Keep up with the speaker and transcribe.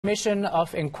Commission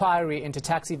of inquiry into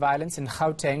taxi violence in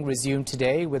Gauteng resumed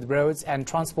today, with Roads and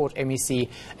Transport MEC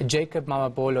Jacob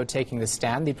Mamabolo taking the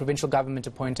stand. The provincial government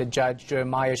appointed Judge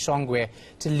Jeremiah Shongwe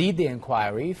to lead the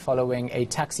inquiry following a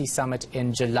taxi summit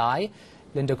in July.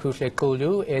 Linda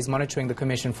Kulu is monitoring the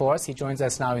commission for us. He joins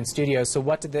us now in studio. So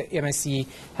what did the MEC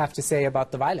have to say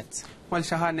about the violence? Well,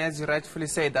 Shahan, as you rightfully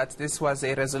say, that this was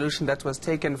a resolution that was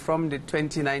taken from the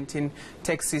 2019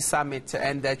 Taxi Summit,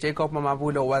 and Jacob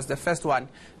Mamabolo was the first one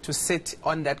to sit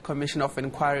on that commission of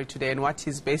inquiry today. And what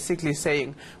he's basically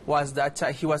saying was that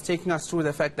he was taking us through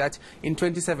the fact that in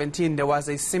 2017 there was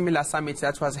a similar summit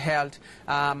that was held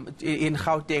in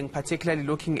Gauteng, particularly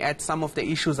looking at some of the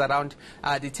issues around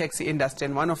the taxi industry,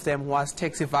 and one of them was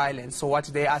taxi violence. So what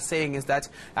they are saying is that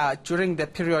during the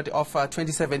period of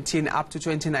 2017 up to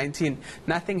 2019,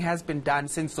 nothing has been done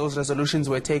since those resolutions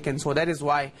were taken. So that is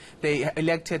why they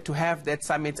elected to have that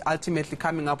summit, ultimately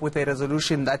coming up with a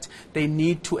resolution that they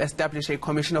need to establish a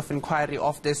commission of inquiry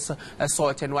of this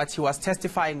sort. And what he was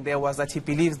testifying there was that he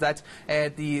believes that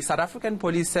the South African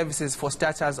police services, for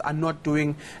starters, are not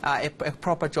doing a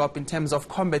proper job in terms of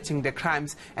combating the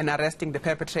crimes and arresting the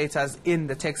perpetrators in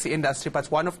the taxi industry. But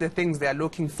one of the things they are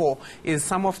looking for is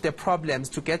some of the problems,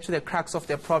 to get to the crux of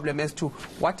the problem as to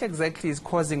what exactly is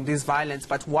causing this violence.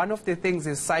 But one of the things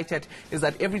is cited is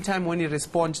that every time when you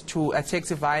respond to a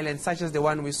taxi violence, such as the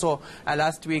one we saw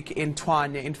last week in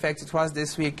Tshwane, in fact it was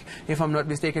this week if I'm not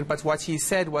mistaken, but what he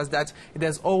said was that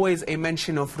there's always a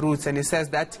mention of roots, and he says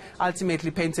that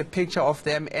ultimately paints a picture of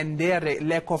them and their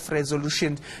lack of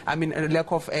resolution,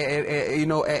 lack of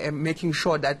making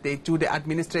sure that they do the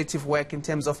administrative work in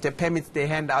terms of the permits they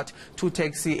hand out to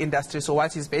taxi industry. So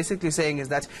what he's basically saying is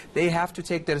that they have to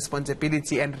take the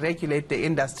responsibility and regulate the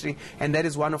industry. And that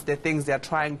is one of the things they are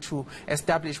trying to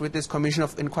establish with this commission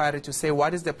of inquiry, to say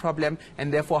what is the problem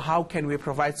and therefore how can we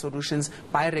provide solutions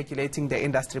by regulating the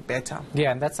industry better.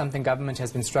 Yeah, and that's something government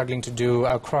has been struggling to do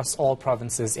across all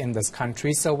provinces in this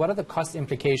country. So what are the cost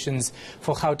implications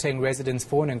for Gauteng residents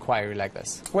for an inquiry like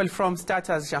this? Well, from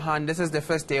starters, Shahan, this is the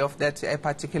first day of that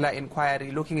particular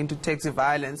inquiry looking into taxi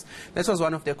violence. This was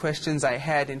one of the questions I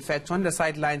had, in fact, on the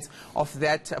sidelines of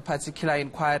that particular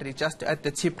inquiry, just at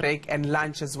the tea break and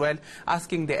lunch as well,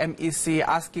 asking the MEC,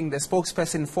 asking the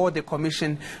spokesperson for the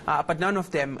commission, but none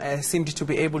of them seemed to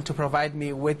be able to provide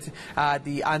me with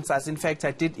the answers. In fact,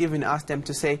 I did even ask them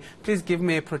to say, please give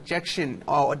me a projection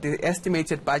or the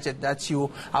estimated budget that you're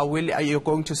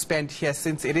going to spend here,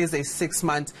 since it is a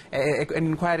 6-month an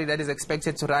inquiry that is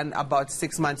expected to run about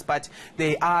 6 months. But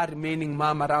they are remaining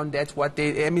mum around that. What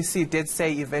the MEC did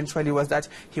say eventually was that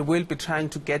he will be trying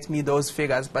to get me those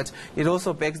figures, but it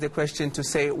also begs the question to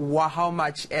say, how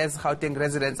much as Gauteng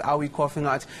residents are we coughing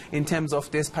out in terms of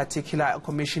this particular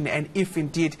commission, and if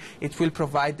indeed it will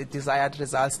provide the desired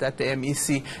results that the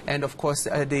MEC and of course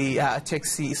the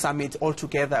taxi summit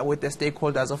altogether with the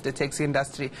stakeholders of the taxi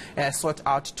industry sought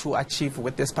out to achieve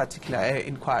with this particular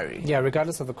inquiry. Yeah,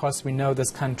 regardless of the cost, we know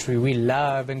this country, we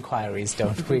love inquiries,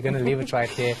 don't we? We're going to leave it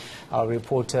right there. Our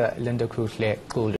reporter Linda Kulu.